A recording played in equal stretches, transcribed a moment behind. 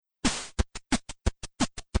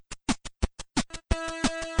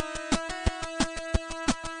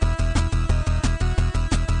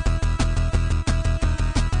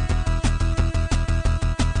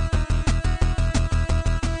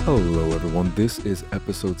everyone. This is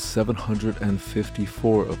episode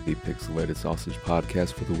 754 of the Pixelated Sausage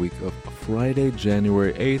Podcast for the week of Friday,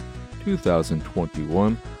 January 8th,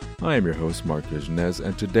 2021. I am your host, Mark Yajnez,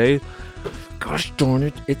 and today, gosh darn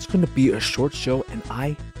it, it's going to be a short show, and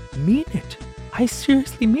I mean it. I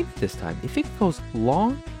seriously mean it this time. If it goes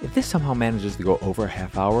long, if this somehow manages to go over a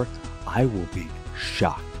half hour, I will be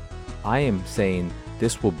shocked. I am saying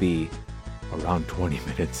this will be around 20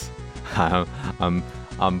 minutes.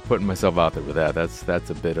 I'm putting myself out there with that.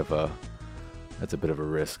 That's a bit of a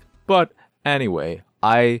risk. But anyway,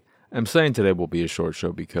 I am saying today will be a short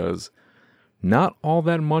show because not all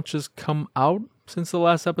that much has come out since the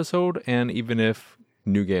last episode, and even if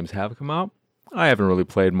new games have come out, I haven't really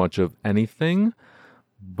played much of anything.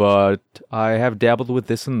 But I have dabbled with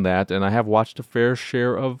this and that, and I have watched a fair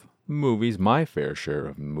share of movies, my fair share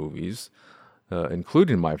of movies.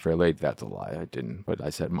 Including My Fair Lady. That's a lie, I didn't, but I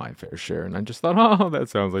said my fair share, and I just thought, oh, that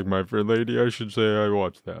sounds like My Fair Lady, I should say I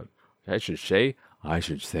watched that. I should say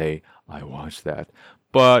I watched that.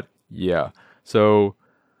 But, yeah, so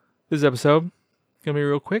this episode gonna be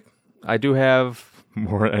real quick. I do have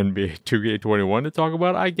more NBA 2K21 to talk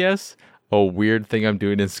about, I guess. A weird thing I'm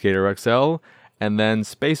doing in Skater XL, and then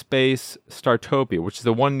Space Base Startopia, which is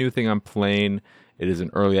the one new thing I'm playing. It is an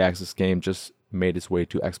early access game, just made its way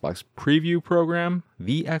to Xbox Preview Program,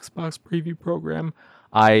 the Xbox Preview Program.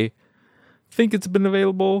 I think it's been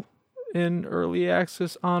available in early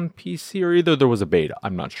access on PC, or either there was a beta,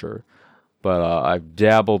 I'm not sure. But I've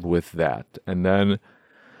dabbled with that. And then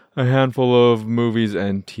a handful of movies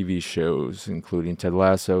and TV shows, including Ted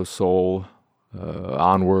Lasso, Soul,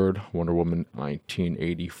 Onward, Wonder Woman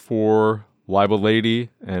 1984, Libel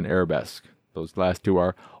Lady, and Arabesque. Those last two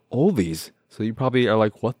are oldies. So you probably are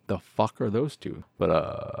like, what the fuck are those two? But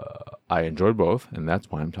I enjoyed both, and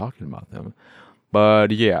that's why I'm talking about them.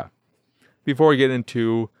 But yeah, before we get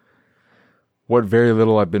into what very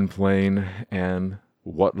little I've been playing and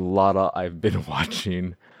what lotta I've been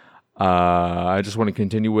watching, I just want to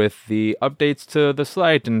continue with the updates to the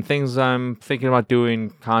site and things I'm thinking about doing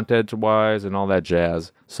content-wise and all that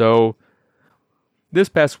jazz. So this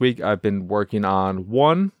past week, I've been working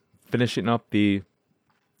on, finishing up the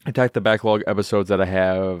Attack the Backlog episodes that I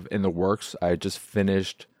have in the works. I just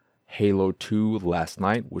finished Halo 2 last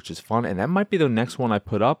night, which is fun, and that might be the next one I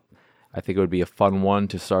put up. I think it would be a fun one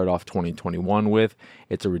to start off 2021 with.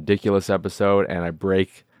 It's a ridiculous episode, and I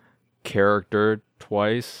break character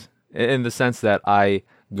twice, in the sense that I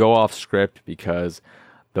go off script because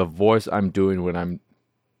the voice I'm doing when I'm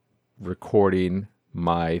recording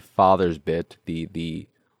my father's bit, the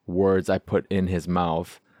words I put in his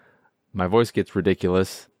mouth, my voice gets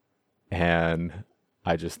ridiculous, and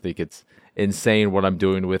I just think it's insane what I'm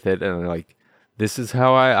doing with it. And like, this is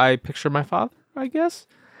how I picture my father, I guess.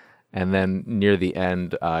 And then near the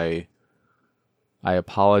end, I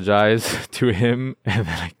apologize to him, and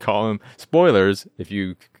then I call him, spoilers, if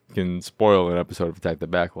you can spoil an episode of Attack the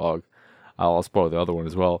Backlog, I'll spoil the other one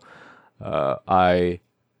as well. I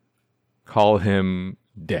call him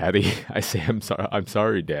Daddy. I say, I'm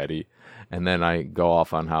sorry, Daddy. And then I go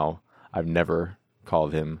off on how I've never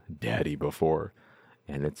called him Daddy before.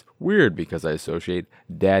 And it's weird because I associate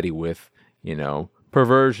Daddy with,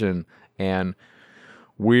 perversion and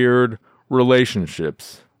weird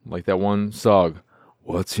relationships. Like that one song,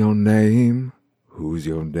 what's your name? Who's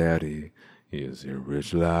your daddy? Is he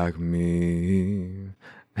rich like me?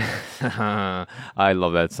 I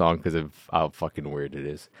love that song because of how fucking weird it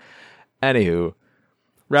is. Anywho,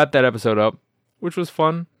 wrap that episode up, which was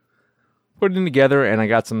fun. Putting together, and I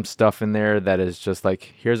got some stuff in there that is just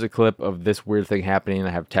like, here's a clip of this weird thing happening. I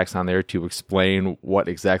have text on there to explain what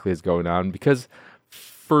exactly is going on, because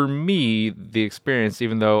for me, the experience,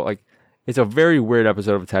 even though like it's a very weird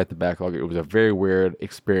episode of Attack the Backlog, it was a very weird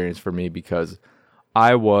experience for me because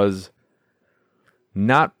I was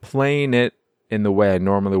not playing it in the way I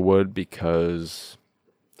normally would, because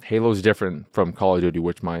Halo's different from Call of Duty,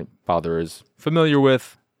 which my father is familiar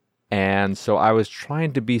with. And so I was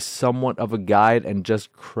trying to be somewhat of a guide and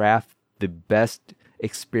just craft the best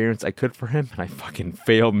experience I could for him. And I fucking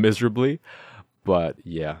failed miserably. But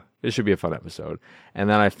yeah, it should be a fun episode. And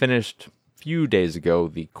then I finished a few days ago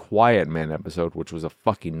the Quiet Man episode, which was a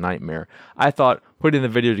fucking nightmare. I thought putting the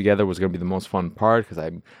video together was going to be the most fun part because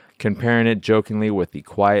I'm comparing it jokingly with the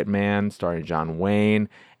Quiet Man starring John Wayne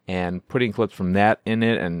and putting clips from that in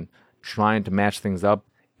it and trying to match things up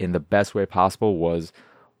in the best way possible was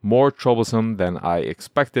more troublesome than I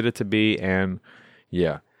expected it to be. And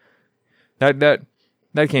yeah, that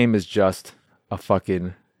game is just a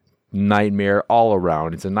fucking nightmare all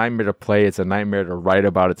around. It's a nightmare to play. It's a nightmare to write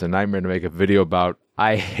about. It's a nightmare to make a video about.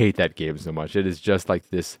 I hate that game so much. It is just like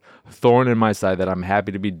this thorn in my side that I'm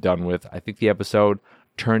happy to be done with. I think the episode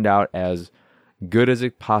turned out as good as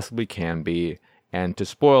it possibly can be. And to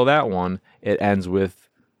spoil that one, it ends with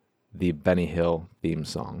the Benny Hill theme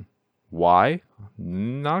song. Why?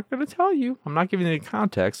 Not going to tell you. I'm not giving you any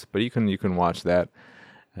context, but you can watch that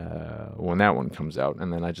when that one comes out.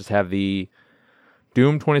 And then I just have the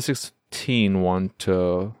Doom 2016 one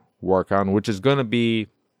to work on, which is going to be,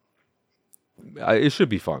 it should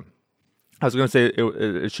be fun. I was going to say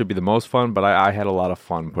it should be the most fun, but I had a lot of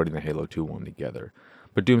fun putting the Halo 2 one together.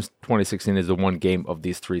 But Doom 2016 is the one game of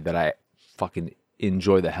these three that I fucking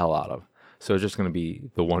enjoy the hell out of. So it's just going to be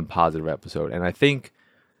the one positive episode. And I think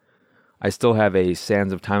I still have a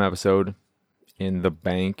Sands of Time episode in the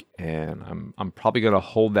bank, and I'm probably going to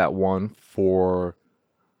hold that one for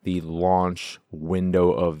the launch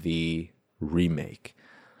window of the remake.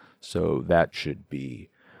 So that should be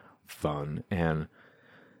fun. And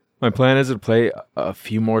my plan is to play a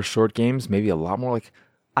few more short games, maybe a lot more. Like,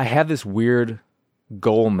 I have this weird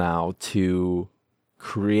goal now to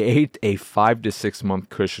create a 5 to 6 month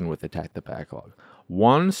cushion with Attack the Backlog.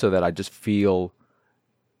 One, so that I just feel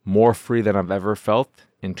more free than I've ever felt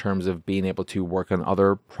in terms of being able to work on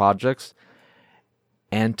other projects,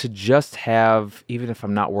 and to just have, even if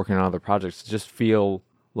I'm not working on other projects, just feel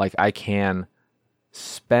like I can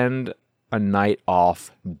spend a night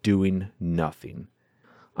off doing nothing.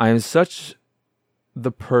 I am such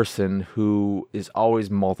the person who is always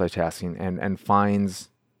multitasking and finds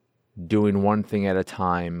doing one thing at a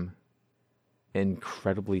time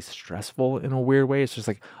incredibly stressful in a weird way. It's just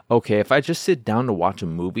like, okay, if I just sit down to watch a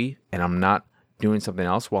movie and I'm not doing something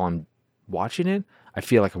else while I'm watching it, I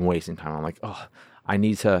feel like I'm wasting time. I'm like, oh, I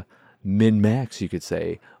need to min-max, you could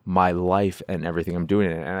say, my life and everything I'm doing.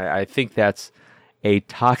 And I think that's a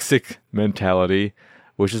toxic mentality,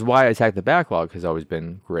 which is why Attack the Backlog has always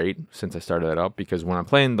been great since I started that up, because when I'm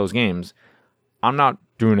playing those games, I'm not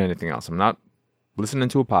doing anything else. I'm not listening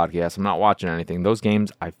to a podcast. I'm not watching anything. Those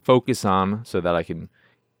games I focus on so that I can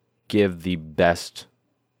give the best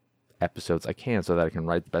episodes I can, so that I can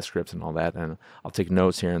write the best scripts and all that. And I'll take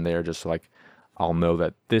notes here and there, just so like I'll know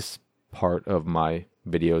that this part of my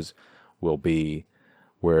videos will be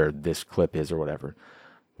where this clip is or whatever.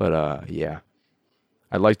 But yeah,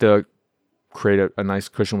 I'd like to create a nice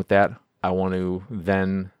cushion with that. I want to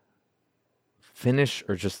then finish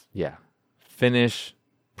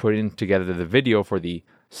putting together the video for the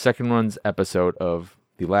second run's episode of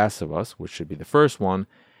The Last of Us, which should be the first one,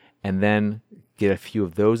 and then get a few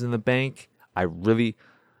of those in the bank.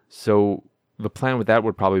 So the plan with that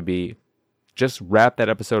would probably be just wrap that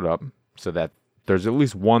episode up so that there's at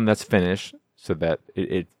least one that's finished, so that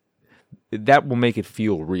that will make it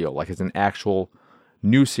feel real, like it's an actual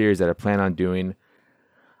new series that I plan on doing.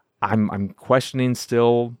 I'm questioning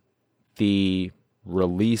still the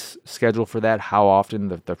release schedule for that, how often,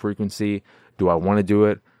 the frequency. Do I want to do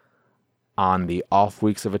it on the off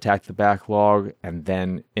weeks of Attack the Backlog and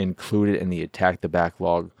then include it in the Attack the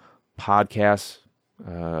Backlog podcast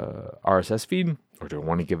RSS feed, or do I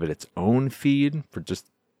want to give it its own feed for just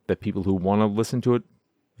the people who want to listen to it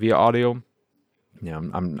via audio? Yeah,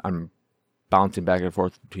 I'm bouncing back and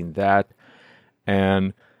forth between that,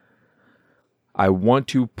 and I want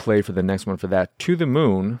to play for the next one for that, To the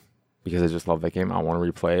Moon, because I just love that game. I want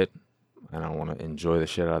to replay it, and I want to enjoy the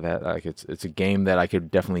shit out of that. Like, it's a game that I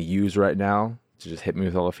could definitely use right now to just hit me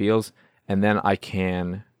with all the feels, and then I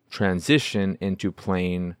can transition into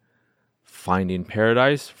playing Finding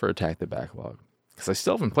Paradise for Attack the Backlog, because I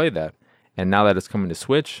still haven't played that, and now that it's coming to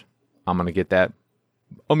Switch, I'm going to get that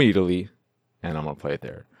immediately, and I'm going to play it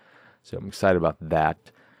there. So I'm excited about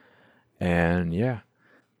that. And yeah,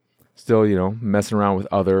 still, messing around with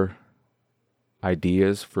other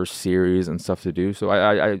ideas for series and stuff to do. So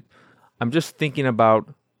I'm just thinking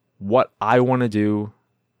about what I want to do,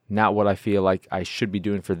 not what I feel like I should be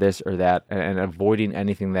doing for this or that, and avoiding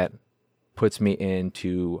anything that puts me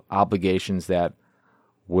into obligations that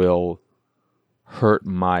will hurt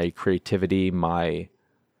my creativity, my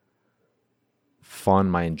fun,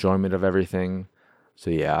 my enjoyment of everything. So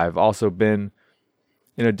yeah, I've also been,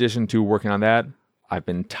 in addition to working on that, I've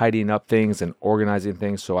been tidying up things and organizing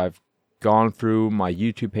things. So I've gone through my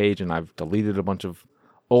YouTube page and I've deleted a bunch of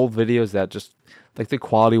old videos that just, like, the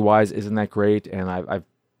quality wise isn't that great, and I've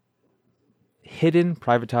hidden,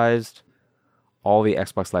 privatized all the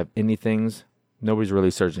Xbox Live Indie things. Nobody's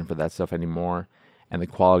really searching for that stuff anymore, and the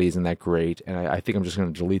quality isn't that great, and I think I'm just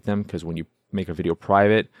going to delete them, because when you make a video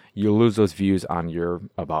private, you lose those views on your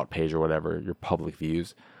About page or whatever, your public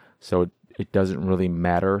views. So it doesn't really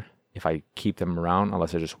matter if I keep them around,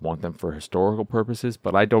 unless I just want them for historical purposes.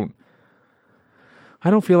 But I don't I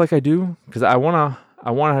don't feel like I do, because I wanna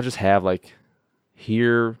just have like,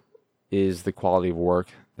 here is the quality of work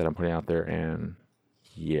that I'm putting out there, and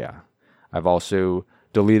yeah. I've also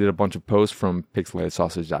deleted a bunch of posts from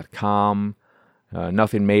pixelatedsausage.com.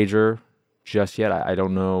 Nothing major just yet. I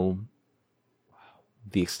don't know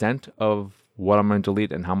the extent of what I'm going to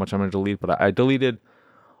delete and how much I'm going to delete, but I deleted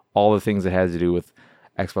all the things that had to do with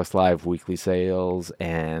Xbox Live weekly sales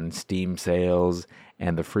and Steam sales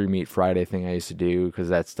and the Free Meat Friday thing I used to do, because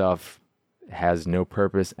that stuff has no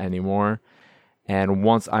purpose anymore. And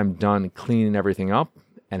once I'm done cleaning everything up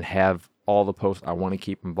and have all the posts I want to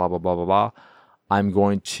keep and blah, blah, blah, blah, blah, I'm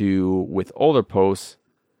going to, with older posts,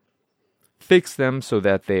 fix them so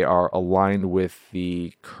that they are aligned with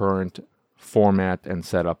the current format and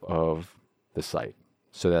setup of the site,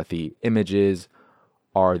 so that the images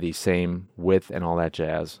are the same width and all that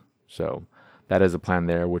jazz. So that is a plan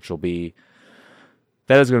there,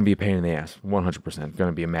 that is going to be a pain in the ass, 100%. Going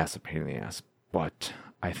to be a massive pain in the ass. But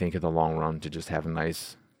I think in the long run, to just have a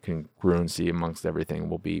nice congruency amongst everything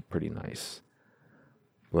will be pretty nice.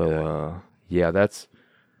 But yeah, that's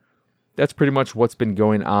pretty much what's been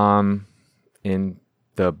going on in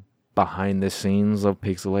the behind the scenes of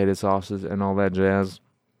Pixelated Sauces and all that jazz.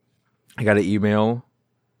 I got an email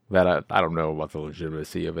that I don't know about the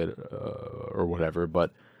legitimacy of it or whatever,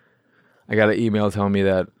 but I got an email telling me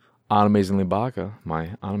that Amazingly Baka,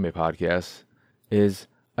 my anime podcast, is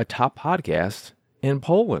a top podcast in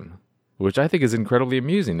Poland, which I think is incredibly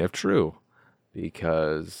amusing if true,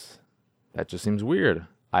 because that just seems weird.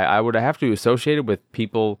 I would have to associate it with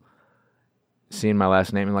people seeing my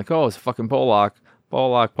last name and like, oh, it's fucking Polak.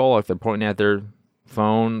 They're pointing at their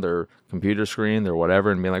phone, their computer screen, their whatever,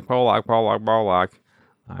 and being like, Polak.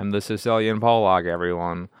 I'm the Sicilian Polak,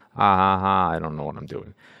 everyone. I don't know what I'm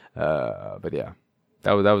doing. But yeah,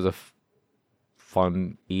 that was a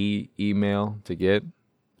fun email to get,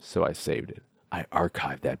 so I saved it. I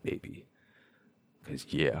archived that baby. Because,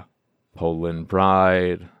 yeah, Poland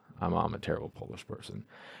pride. I'm a terrible Polish person.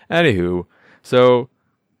 Anywho, so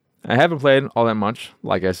I haven't played all that much,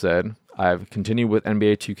 like I said. I've continued with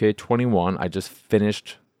NBA 2K21. I just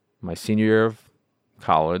finished my senior year of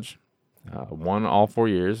college. Won all 4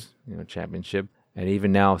 years, championship. And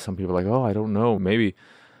even now, some people are like, oh, I don't know. Maybe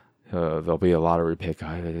there'll be a lottery pick.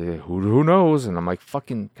 Who knows? And I'm like,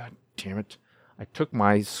 fucking, god damn it. I took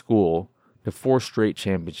my school to 4 straight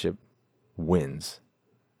championship wins.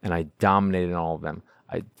 And I dominated all of them.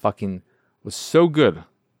 I fucking was so good.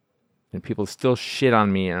 And people still shit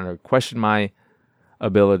on me and question my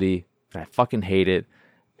ability. I fucking hate it.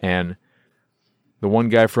 And the one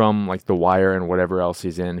guy from like The Wire and whatever else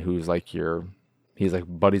he's in, who's like he's like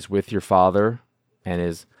buddies with your father and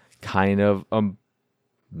is kind of a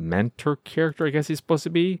mentor character, I guess he's supposed to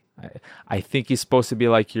be. I think he's supposed to be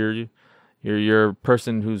like your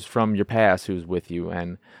person who's from your past who's with you.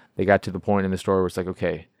 And they got to the point in the story where it's like,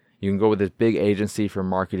 okay, you can go with this big agency for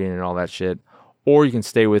marketing and all that shit, or you can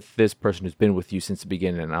stay with this person who's been with you since the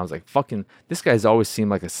beginning. And I was like, fucking, this guy's always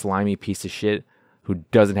seemed like a slimy piece of shit who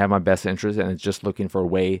doesn't have my best interest and is just looking for a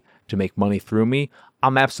way to make money through me.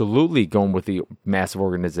 I'm absolutely going with the massive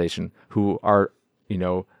organization who are,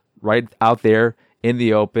 right out there in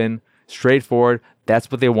the open, straightforward.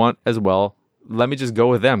 That's what they want as well. Let me just go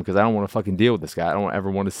with them, because I don't want to fucking deal with this guy. I don't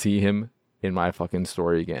ever want to see him in my fucking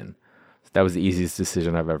story again. That was the easiest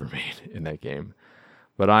decision I've ever made in that game.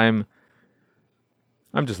 But I'm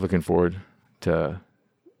just looking forward to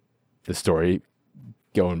the story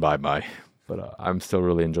going bye-bye. But I'm still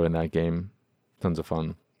really enjoying that game. Tons of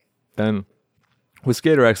fun. Then, with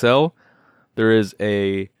Skater XL, there is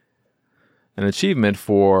an achievement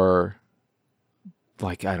for,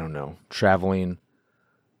 like, I don't know, traveling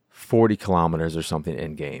 40 kilometers or something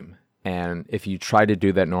in-game. And if you try to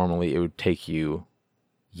do that normally, it would take you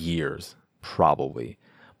years, probably.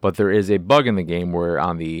 But there is a bug in the game where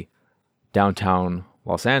on the downtown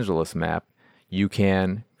Los Angeles map, you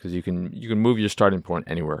can move your starting point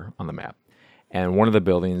anywhere on the map. And one of the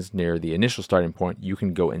buildings near the initial starting point, you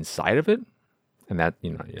can go inside of it. And that,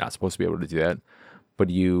 you're not supposed to be able to do that. But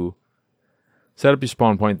you set up your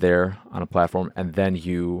spawn point there on a platform, and then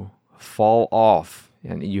you fall off.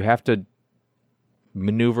 And you have to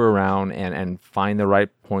maneuver around and find the right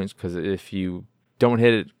points, because if you don't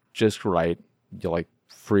hit it just right, you'll like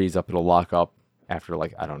freeze up, it'll lock up after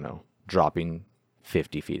like, I don't know, dropping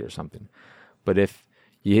 50 feet or something. But if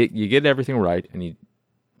you get everything right and you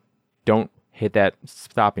don't hit that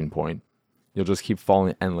stopping point, you'll just keep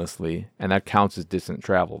falling endlessly, and that counts as distance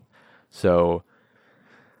traveled. So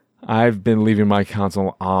I've been leaving my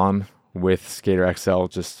console on with Skater XL,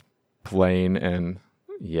 just playing, and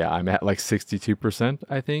yeah, I'm at like 62%,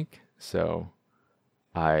 I think. So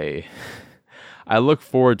I I look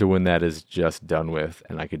forward to when that is just done with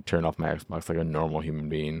and I could turn off my Xbox like a normal human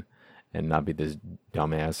being and not be this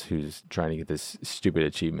dumbass who's trying to get this stupid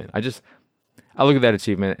achievement. I look at that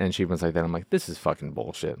achievement and achievements like that, I'm like, this is fucking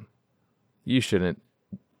bullshit. You should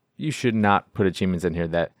not put achievements in here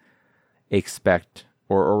that expect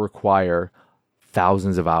or require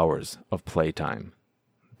thousands of hours of playtime.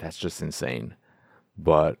 That's just insane.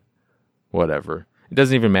 But whatever. It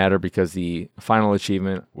doesn't even matter because the final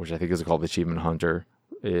achievement, which I think is called Achievement Hunter,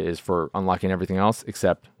 is for unlocking everything else,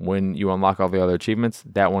 except when you unlock all the other achievements,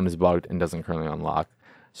 that one is bugged and doesn't currently unlock.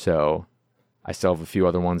 So I still have a few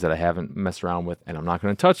other ones that I haven't messed around with, and I'm not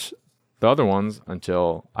going to touch the other ones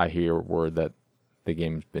until I hear word that the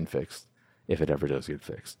game's been fixed, if it ever does get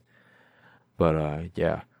fixed. But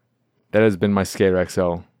yeah, that has been my Skater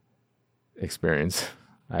XL experience.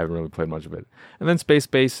 I haven't really played much of it. And then Space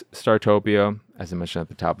Base Startopia, as I mentioned at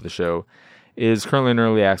the top of the show, is currently in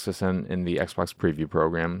early access in the Xbox preview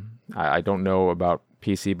program. I don't know about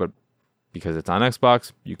PC, but because it's on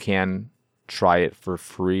Xbox, you can try it for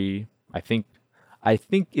free. I think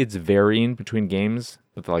it's varying between games,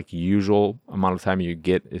 but the usual amount of time you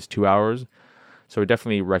get is 2 hours. So I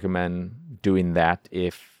definitely recommend doing that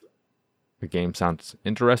if the game sounds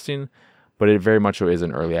interesting. But it very much so is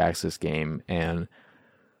an early access game, and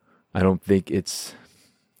I don't think it's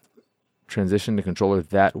transitioned the controller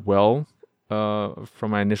that well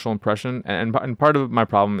from my initial impression. And part of my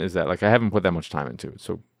problem is that I haven't put that much time into it.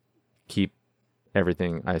 So keep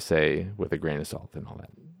everything I say with a grain of salt and all that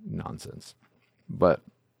nonsense. But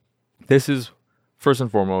this is, first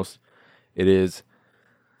and foremost, it is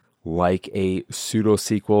like a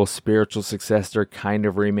pseudo-sequel, spiritual successor kind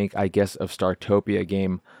of remake, I guess, of Startopia, a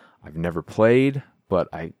game I've never played, but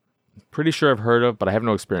I'm pretty sure I've heard of, but I have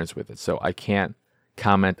no experience with it, so I can't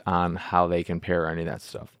comment on how they compare or any of that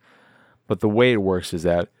stuff. But the way it works is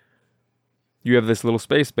that you have this little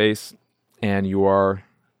space base, and you are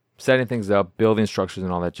setting things up, building structures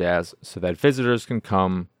and all that jazz, so that visitors can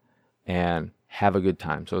come and have a good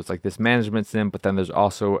time. So it's like this management sim, but then there's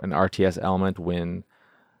also an RTS element when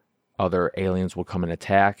other aliens will come and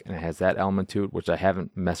attack, and it has that element to it, which I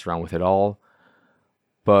haven't messed around with at all.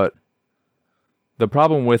 But the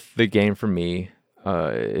problem with the game for me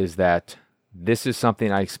is that this is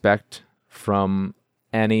something I expect from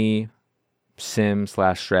any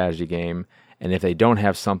sim/strategy game, and if they don't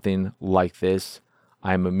have something like this,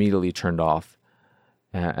 I'm immediately turned off,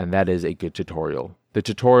 and that is a good tutorial. The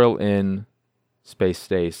tutorial in Space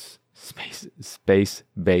Base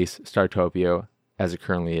Startopia, as it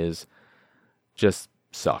currently is, just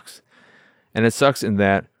sucks. And it sucks in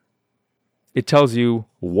that it tells you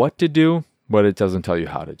what to do, but it doesn't tell you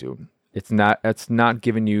how to do it. It's not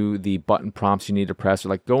giving you the button prompts you need to press,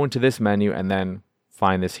 or go into this menu and then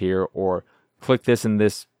find this here, or click this and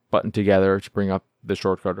this button together to bring up the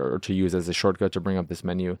shortcut, or to use as a shortcut to bring up this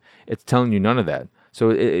menu. It's telling you none of that.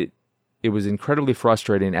 So it was incredibly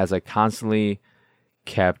frustrating as I constantly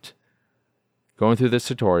kept going through this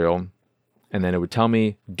tutorial, and then it would tell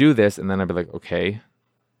me, do this, and then I'd be like, okay,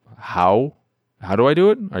 how do I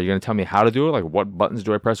do it? Are you going to tell me how to do it? What buttons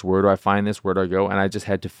do I press? Where do I find this? Where do I go? And I just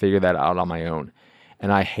had to figure that out on my own.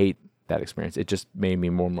 And I hate that experience. It just made me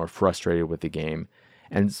more and more frustrated with the game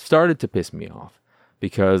and started to piss me off,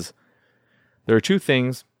 because there are two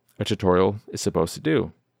things a tutorial is supposed to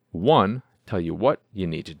do. One, tell you what you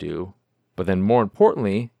need to do, but then more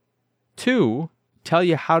importantly, two, tell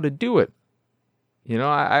you how to do it.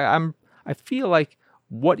 I feel like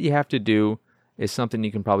what you have to do is something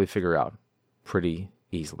you can probably figure out pretty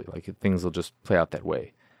easily. Things will just play out that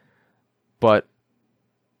way. But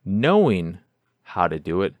knowing how to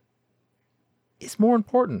do it is more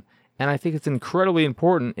important. And I think it's incredibly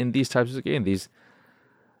important in these types of games, these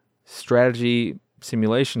strategy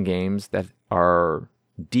simulation games that are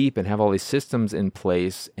deep and have all these systems in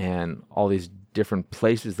place and all these different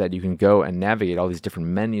places that you can go and navigate, all these different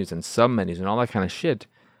menus and sub-menus and all that kind of shit.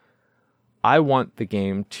 I want the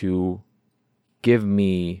game to give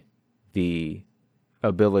me the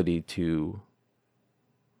ability to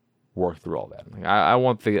work through all that. I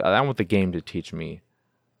want the game to teach me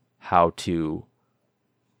how to,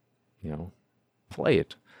 play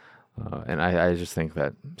it. And I just think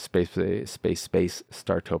that Space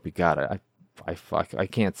Startopia, God, I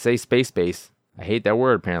can't say Space. I hate that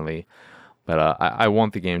word apparently, but I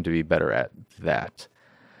want the game to be better at that.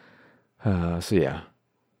 So yeah,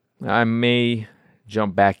 I may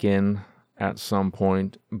jump back in at some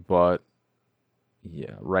point, but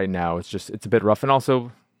yeah, right now it's a bit rough. And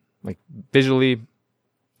also, visually,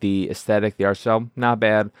 the aesthetic, the art style, not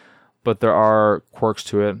bad, but there are quirks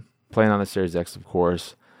to it. Playing on the Series X, of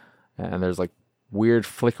course, and there's weird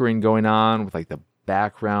flickering going on with like the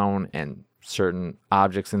background and certain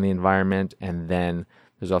objects in the environment, and then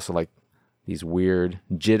there's also like these weird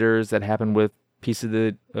jitters that happen with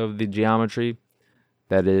pieces of the geometry.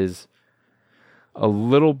 That is a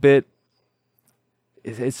little bit,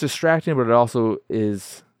 it's distracting, but it also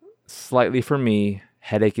is slightly, for me,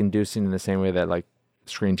 headache inducing in the same way that like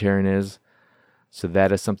screen tearing is. So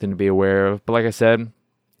that is something to be aware of. But like I said,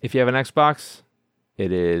 if you have an Xbox,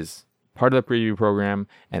 it is part of the preview program,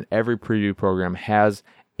 and every preview program has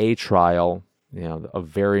a trial, of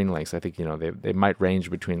varying lengths. I think, they might range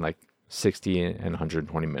between like 60 and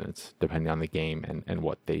 120 minutes, depending on the game and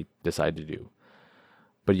what they decide to do.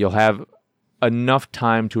 But you'll have enough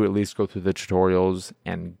time to at least go through the tutorials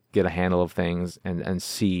and get a handle of things and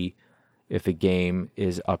see if the game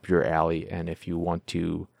is up your alley, and if you want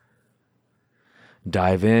to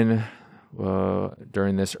dive in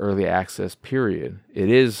during this early access period. It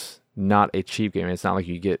is not a cheap game. It's not like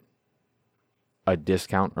you get a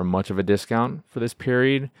discount or much of a discount for this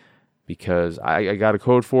period, because I got a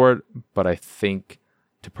code for it, but I think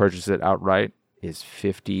to purchase it outright is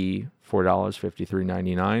 $54,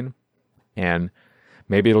 $53.99, and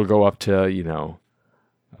maybe it'll go up to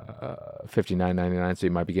 $59.99, so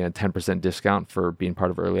you might be getting a 10% discount for being part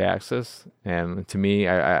of early access. And to me,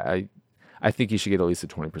 I think you should get at least a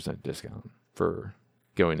 20% discount for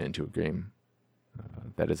going into a game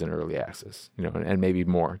that is in early access, and maybe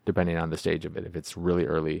more depending on the stage of it. If it's really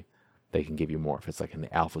early, they can give you more if it's like in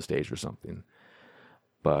the alpha stage or something.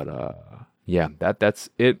 But yeah, that's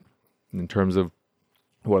it in terms of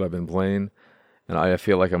what I've been playing, and I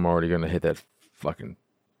feel like I'm already going to hit that fucking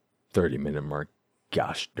 30-minute mark.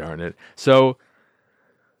 Gosh darn it. So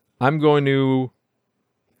I'm going to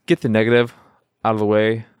get the negative out of the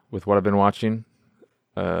way with what I've been watching.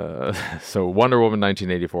 So Wonder Woman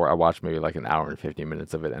 1984, I watched maybe like an hour and 50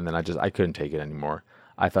 minutes of it, and then I couldn't take it anymore.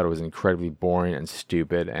 I thought it was incredibly boring and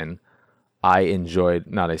stupid, and I enjoyed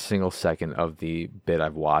not a single second of the bit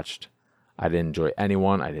I've watched. I didn't enjoy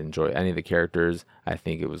anyone. I didn't enjoy any of the characters. I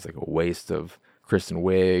think it was like a waste of Kristen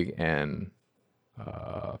Wiig and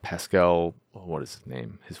Pascal, what is his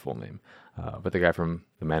name? His full name. But the guy from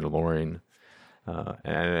The Mandalorian.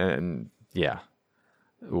 And yeah.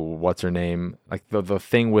 What's her name? Like the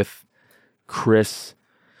thing with Chris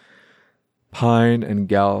Pine and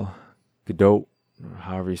Gal Gadot,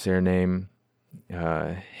 however you say her name,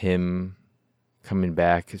 him coming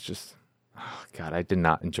back, it's just, oh God, I did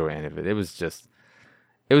not enjoy any of it. It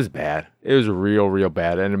was bad. It was real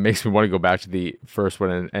bad, and it makes me want to go back to the first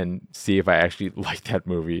one and see if I actually like that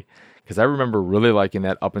movie, because I remember really liking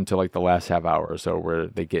that up until like the last half hour or so, where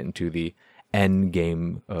they get into the end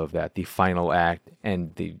game of that, the final act,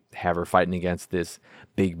 and they have her fighting against this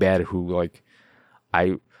big bad who, like,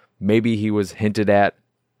 maybe he was hinted at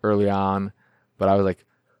early on, but I was like,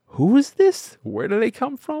 who is this? Where do they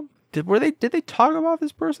come from? Did they talk about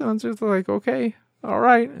this person? I'm just like, okay, all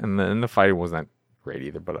right. And then the fighting wasn't great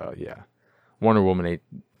either, but yeah. Wonder Woman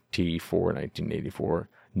 84, 1984,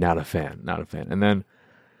 not a fan. And then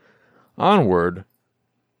onward,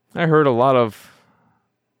 I heard a lot of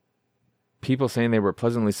people saying they were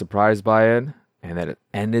pleasantly surprised by it, and that it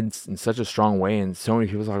ended in such a strong way, and so many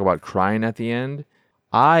people talk about crying at the end.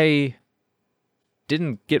 I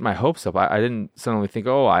didn't get my hopes up. I didn't suddenly think,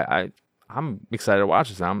 I'm excited to watch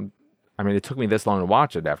this. It took me this long to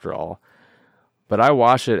watch it after all. But I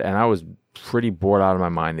watched it, and I was pretty bored out of my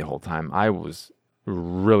mind the whole time. I was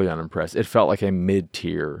really unimpressed. It felt like a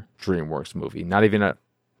mid-tier DreamWorks movie, not even a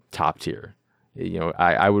top tier.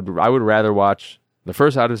 I would rather watch the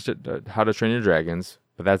first How to Train Your Dragons,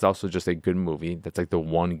 but that's also just a good movie. That's like the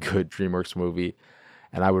one good DreamWorks movie.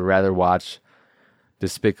 And I would rather watch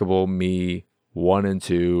Despicable Me 1 and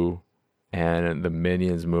 2 and the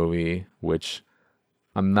Minions movie, which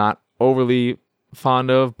I'm not overly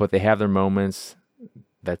fond of, but they have their moments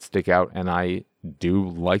that stick out, and I do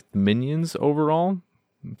like the Minions overall.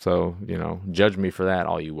 So, judge me for that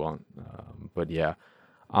all you want. But yeah,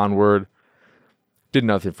 onward. Did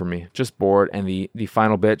nothing for me. Just bored. And the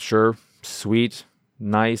final bit, sure, sweet,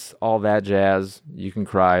 nice, all that jazz. You can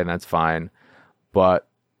cry, and that's fine. But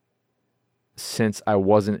since I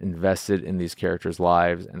wasn't invested in these characters'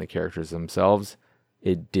 lives and the characters themselves,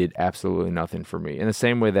 it did absolutely nothing for me. In the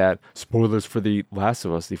same way that, spoilers for The Last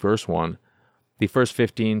of Us, the first one, the first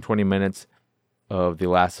 15, 20 minutes of The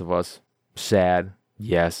Last of Us, sad,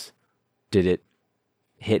 yes. Did it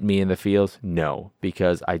hit me in the feels? No,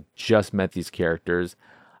 because I just met these characters.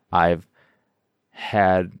 I've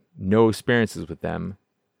had no experiences with them,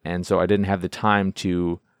 and so I didn't have the time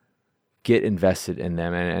to get invested in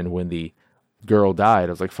them. And when the girl died,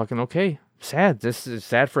 I was like, fucking okay, sad. This is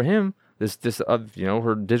sad for him.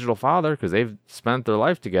 her digital father, because they've spent their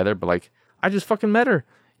life together. But like, I just fucking met her.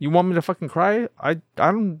 You want me to fucking cry? I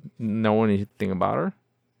don't know anything about her.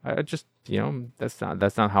 I just, that's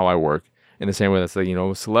not how I work. In the same way that's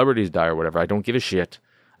like, celebrities die or whatever. I don't give a shit.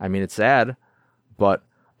 I mean, it's sad, but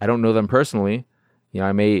I don't know them personally.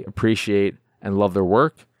 I may appreciate and love their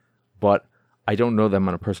work, but I don't know them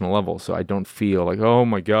on a personal level. So I don't feel like, oh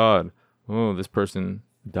my God, this person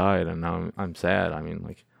died and now I'm sad. I mean,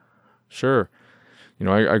 like, sure.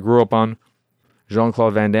 I grew up on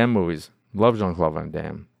Jean-Claude Van Damme movies. Love Jean-Claude Van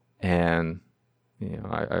Damme. And,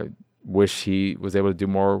 I wish he was able to do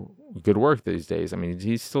more good work these days. I mean,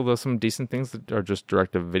 he still does some decent things that are just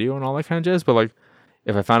direct to video and all that kind of jazz. But like,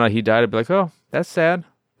 if I found out he died, I'd be like, oh, that's sad.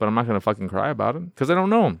 But I'm not going to fucking cry about it because I don't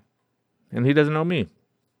know him. And he doesn't know me.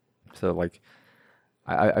 So like,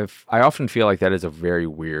 I often feel like that is a very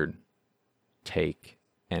weird take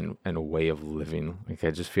and a way of living. Like,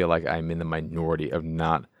 I just feel like I'm in the minority of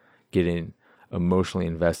not getting emotionally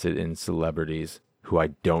invested in celebrities who I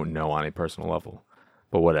don't know on a personal level.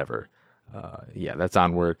 But whatever. That's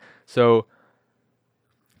onward. So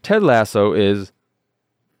Ted Lasso is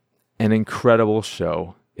an incredible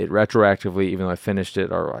show. It retroactively, even though I finished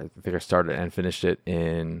it, or I think I started and finished it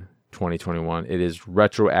in 2021, it is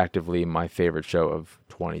retroactively my favorite show of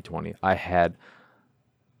 2020. I had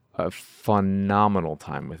a phenomenal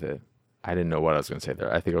time with it. I didn't know what I was going to say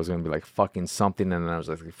there. I think I was going to be like fucking something, and then I was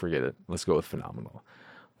like, forget it. Let's go with phenomenal.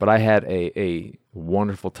 But I had a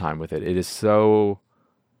wonderful time with it. It is so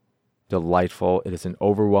delightful. It is an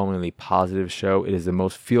overwhelmingly positive show. It is the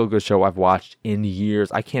most feel-good show I've watched in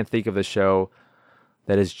years. I can't think of a show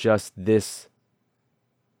that is just this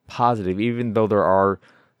positive, even though there are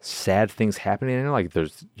sad things happening in it. Like,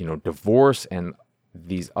 there's, divorce and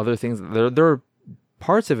these other things. There are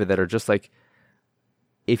parts of it that are just like,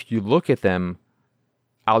 if you look at them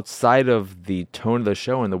outside of the tone of the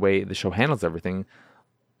show and the way the show handles everything,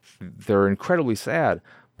 they're incredibly sad.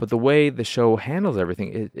 But the way the show handles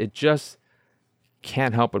everything, it just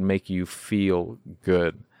can't help but make you feel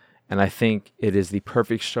good. And I think it is the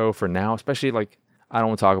perfect show for now, especially like, I don't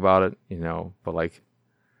want to talk about it, but like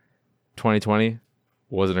 2020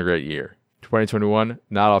 wasn't a great year. 2021,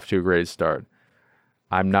 not off to a great start.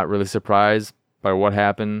 I'm not really surprised by what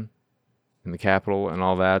happened in the Capitol and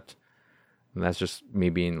all that. And that's just me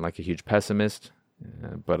being like a huge pessimist.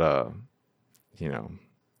 But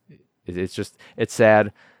it's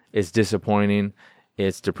sad. It's disappointing.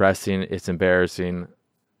 It's depressing. It's embarrassing.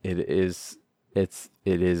 It is the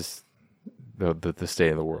state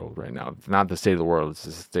of the world right now. It's not the state of the world. It's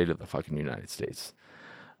the state of the fucking United States.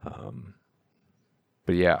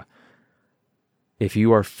 But yeah, if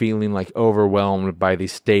you are feeling like overwhelmed by the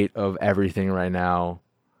state of everything right now,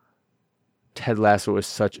 Ted Lasso is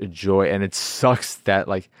such a joy. And it sucks that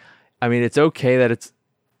it's okay that it's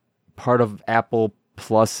part of Apple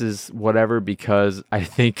Plus's whatever, because I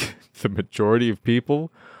think the majority of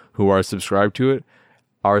people who are subscribed to it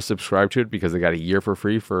because they got a year for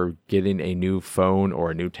free for getting a new phone or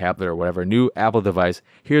a new tablet or whatever, a new Apple device.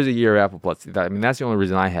 Here's a year of Apple Plus. That's the only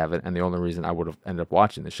reason I have it, and the only reason I would have ended up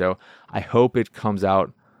watching the show. I hope it comes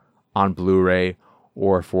out on Blu-ray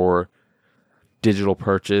or for digital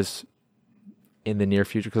purchase in the near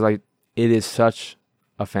future, because it is such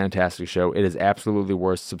a fantastic show. It is absolutely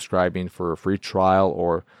worth subscribing for a free trial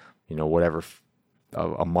or whatever,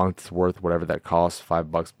 a month's worth, whatever that costs,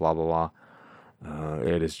 $5, blah blah blah.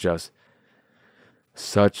 It is just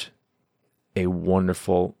such a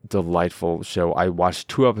wonderful, delightful show. I watched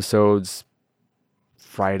 2 episodes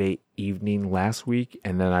Friday evening last week,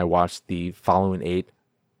 and then I watched the following 8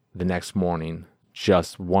 the next morning,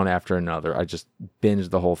 just one after another. I just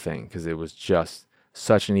binged the whole thing because it was just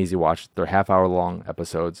such an easy watch. They're half-hour long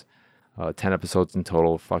episodes, 10 episodes in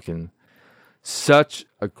total. Fucking such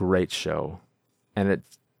a great show, and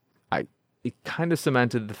it kind of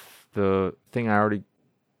cemented the thing I already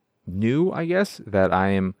knew, I guess, that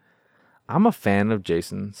I'm a fan of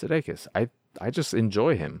Jason Sudeikis. I just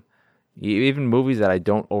enjoy him. Even movies that I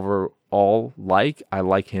don't overall like, I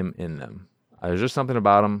like him in them. There's just something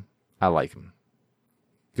about him. I like him.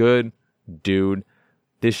 Good dude.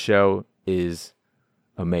 This show is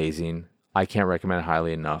amazing. I can't recommend it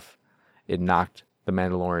highly enough. It knocked The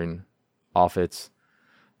Mandalorian off its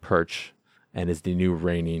perch and is the new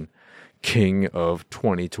reigning king of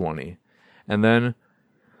 2020. And then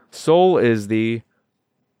Soul is the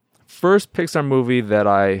first Pixar movie that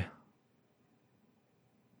I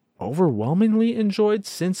overwhelmingly enjoyed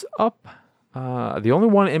since Up. The only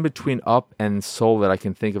one in between Up and Soul that I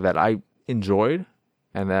can think of that I enjoyed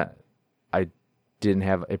and that I didn't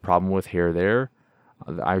have a problem with here or there,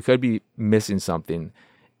 I could be missing something,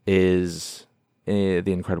 is The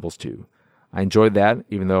Incredibles 2. I enjoyed that,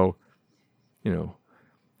 even though, it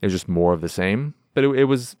was just more of the same. But it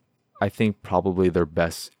was, I think, probably their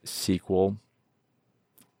best sequel.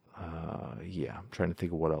 I'm trying to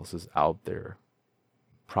think of what else is out there.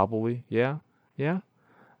 Probably, yeah.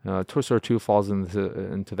 Toy Story 2 falls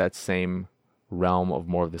into that same realm of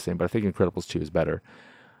more of the same, but I think Incredibles 2 is better.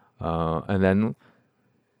 And then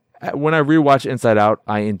when I rewatch Inside Out,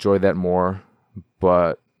 I enjoy that more,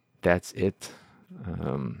 but that's it.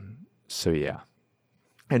 So yeah.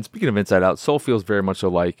 And speaking of Inside Out, Soul feels very much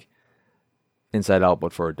like Inside Out,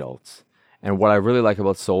 but for adults. And what I really like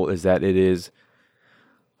about Soul is that it is,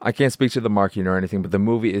 I can't speak to the marketing or anything, but the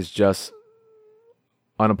movie is just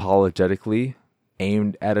unapologetically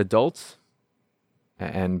aimed at adults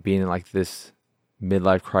and being like this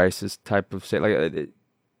midlife crisis type of state.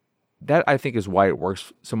 That I think is why it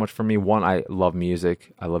works so much for me. One, I love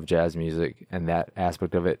music. I love jazz music, and that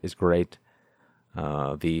aspect of it is great.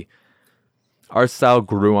 The art style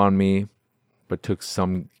grew on me, but took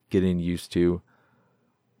some getting used to.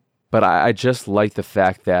 But I just like the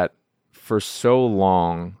fact that for so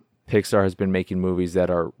long, Pixar has been making movies that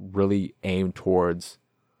are really aimed towards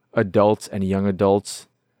adults and young adults,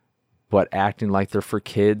 but acting like they're for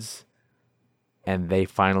kids. And they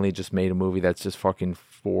finally just made a movie that's just fucking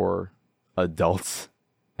for adults.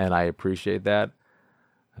 And I appreciate that.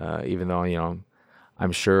 Even though,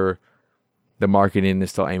 I'm sure the marketing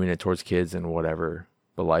is still aiming it towards kids and whatever.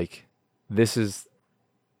 But this is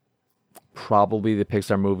probably the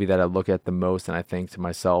Pixar movie that I look at the most, and I think to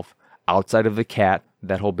myself, outside of the cat,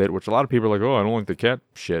 that whole bit, which a lot of people are like, oh, I don't like the cat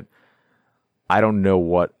shit. I don't know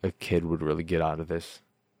what a kid would really get out of this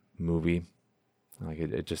movie.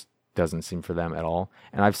 It just doesn't seem for them at all.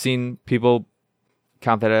 And I've seen people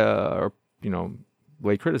count that, or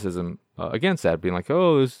lay criticism against that, being like,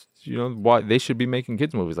 oh, this, why they should be making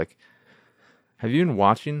kids movies. Have you been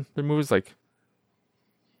watching their movies?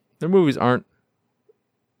 Their movies aren't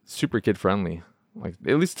super kid friendly.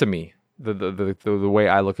 At least to me, the way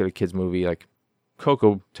I look at a kids movie,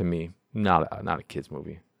 Coco, to me, not a kids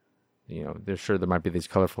movie. There might be these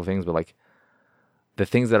colorful things, but the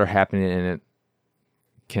things that are happening in it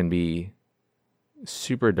can be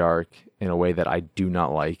super dark in a way that I do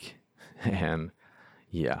not like. And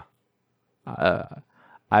yeah,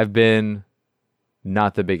 I've been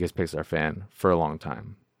not the biggest Pixar fan for a long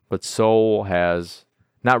time, but Soul has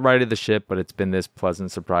not righted the ship, but it's been this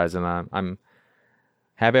pleasant surprise, and I'm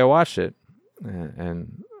happy I watched it,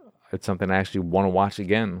 and it's something I actually want to watch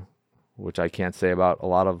again, which I can't say about a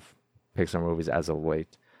lot of Pixar movies as of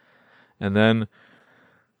late. And then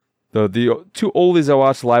the two oldies I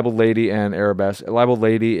watched, Libel Lady and Arabesque. Libel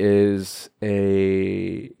Lady is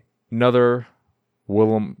another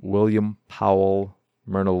William Powell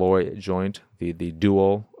Myrna Loy joint, the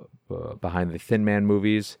duo behind the Thin Man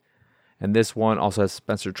movies. And this one also has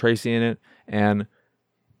Spencer Tracy in it. And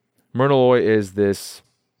Myrna Loy is this,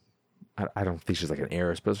 I don't think she's an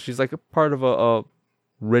heiress, but she's a part of a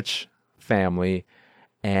rich family.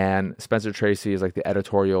 And Spencer Tracy is the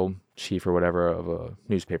editorial chief or whatever of a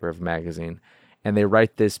newspaper, of a magazine. And they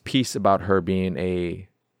write this piece about her being a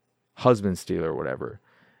husband stealer or whatever.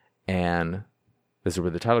 And this is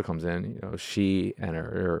where the title comes in. She and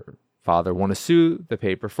her father want to sue the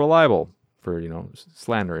paper for libel, for,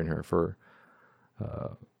 slandering her, for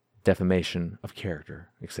defamation of character,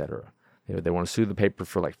 etc. They want to sue the paper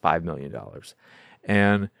for $5 million.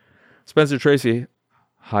 And Spencer Tracy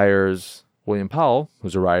hires William Powell,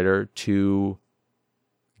 who's a writer, to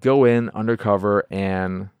go in undercover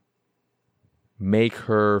and make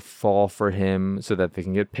her fall for him so that they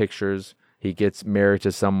can get pictures. He gets married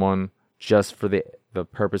to someone just for the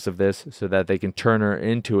purpose of this, so that they can turn her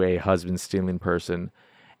into a husband-stealing person.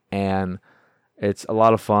 And it's a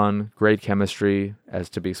lot of fun, great chemistry, as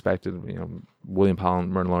to be expected. William Powell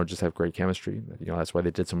and Myrna Loy just have great chemistry. That's why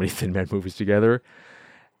they did so many Thin Man movies together.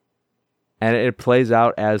 And it plays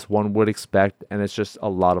out as one would expect, and it's just a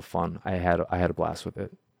lot of fun. I had a blast with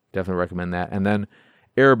it. Definitely recommend that. And then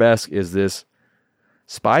Arabesque is this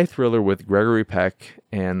spy thriller with Gregory Peck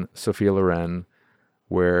and Sophia Loren,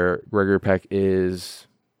 where Gregory Peck is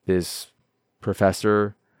this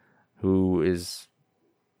professor who is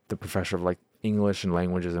the professor of English and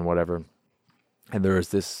languages and whatever. And there is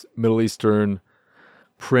this Middle Eastern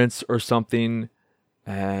prince or something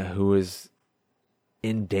who is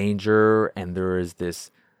in danger, and there is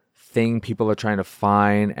this thing people are trying to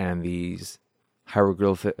find, and these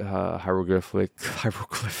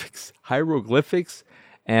hieroglyphics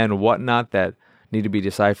and whatnot that need to be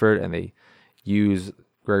deciphered, and they use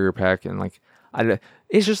Gregory Peck, and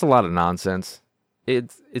it's just a lot of nonsense.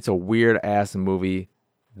 It's a weird ass movie,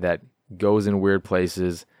 that goes in weird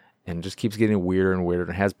places and just keeps getting weirder and weirder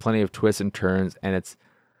and has plenty of twists and turns, and it's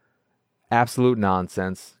absolute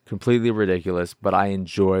nonsense, completely ridiculous, but I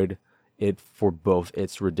enjoyed it for both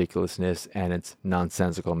its ridiculousness and its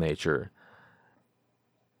nonsensical nature.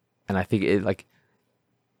 And I think it, like,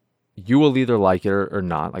 you will either like it or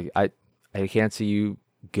not. Like, I can't see you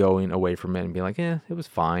going away from it and being like, it was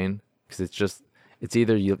fine. Because it's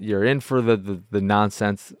either you're in for the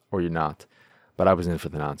nonsense or you're not. But I was in for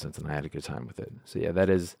the nonsense and I had a good time with it. So yeah, that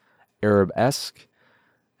is Arab-esque.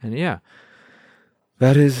 And yeah,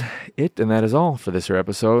 that is it. And that is all for this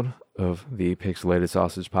episode of the Pixelated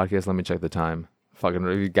Sausage Podcast. Let me check the time.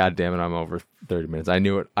 Fucking goddamn it, I'm over 30 minutes. I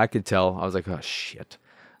knew it. I could tell. I was like, oh shit.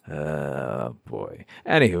 Boy.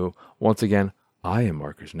 Anywho, once again, I am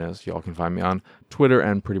Marcus Nez. Y'all can find me on Twitter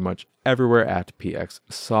and pretty much everywhere at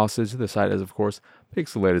PXSausage. The site is, of course,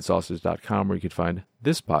 pixelatedsausage.com, where you can find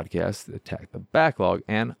this podcast, Attack the Backlog,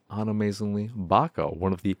 and Unamazingly Bako,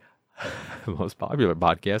 one of the most popular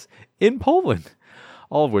podcasts in Poland,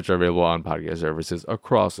 all of which are available on podcast services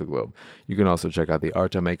across the globe. You can also check out the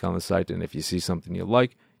art I make on the site, and if you see something you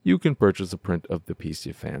like, you can purchase a print of the piece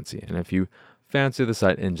you fancy. And if you fancy the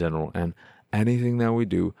site in general and anything that we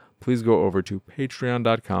do, please go over to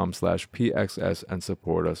patreon.com/PXS and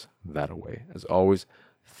support us that way. As always,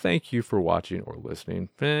 thank you for watching or listening.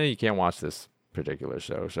 You can't watch this particular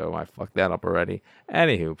show, so I fucked that up already.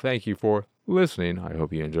 Anywho, thank you for listening. I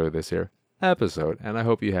hope you enjoyed this here episode, and I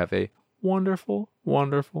hope you have a wonderful,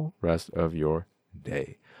 wonderful rest of your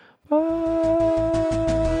day.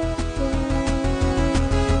 Bye!